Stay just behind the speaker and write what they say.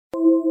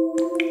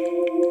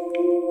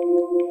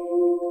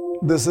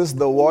This is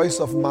the voice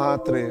of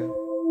Mahatreya.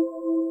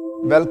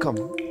 Welcome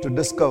to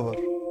discover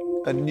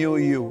a new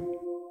you.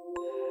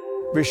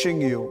 Wishing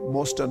you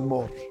most and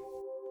more.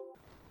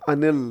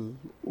 Anil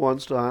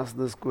wants to ask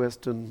this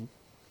question.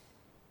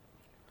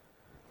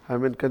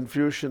 I'm in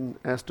confusion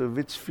as to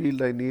which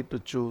field I need to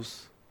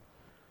choose.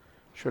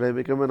 Should I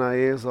become an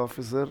IAS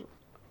officer?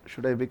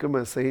 Should I become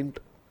a saint?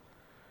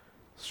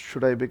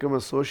 Should I become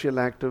a social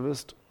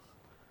activist?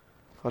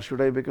 Or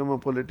should I become a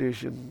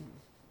politician?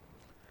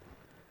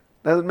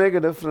 Doesn't make a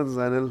difference,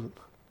 Anil.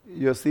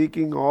 You're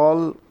seeking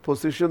all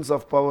positions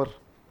of power,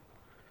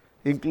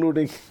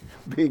 including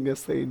being a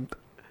saint.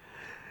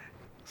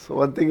 So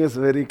one thing is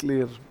very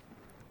clear.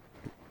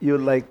 You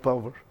like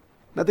power.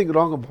 Nothing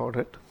wrong about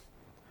it,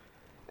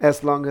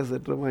 as long as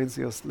it remains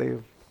your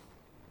slave.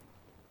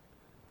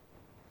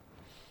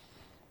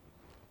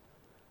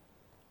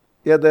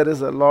 Yeah, there is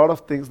a lot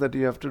of things that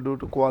you have to do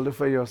to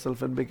qualify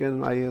yourself and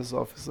become an IAS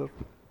officer.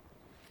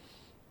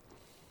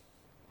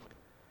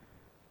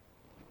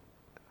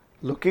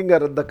 Looking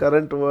at the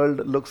current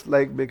world, looks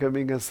like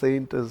becoming a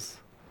saint is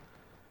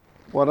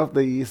one of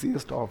the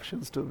easiest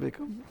options to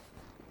become.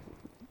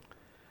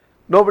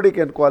 Nobody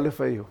can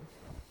qualify you.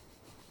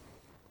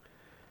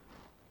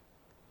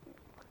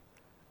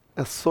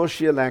 A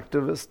social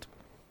activist.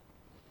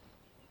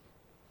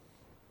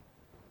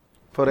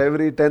 For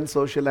every 10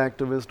 social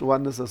activists,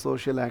 one is a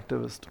social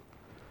activist.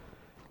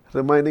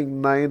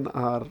 Remaining 9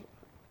 are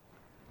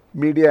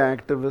media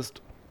activists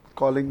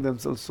calling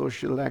themselves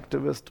social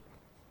activists.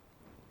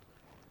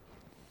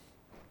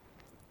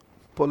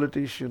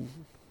 Politician.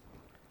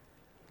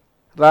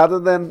 Rather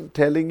than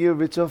telling you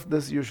which of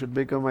this you should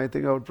become, I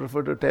think I would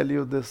prefer to tell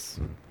you this.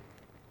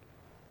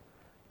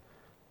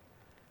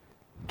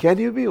 Can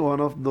you be one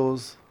of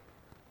those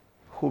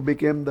who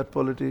became that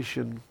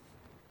politician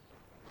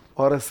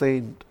or a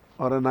saint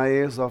or an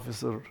IAS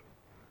officer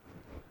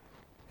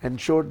and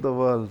showed the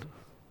world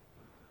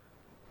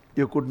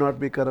you could not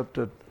be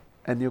corrupted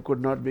and you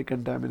could not be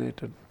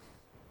contaminated?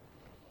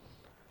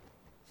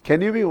 Can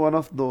you be one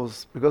of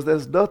those? Because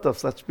there's dearth of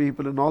such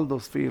people in all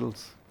those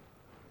fields.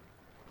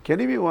 Can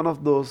you be one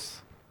of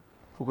those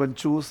who can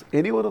choose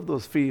any one of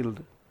those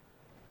fields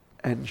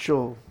and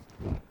show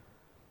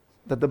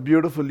that the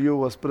beautiful you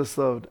was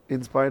preserved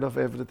in spite of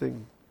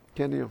everything?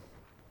 Can you?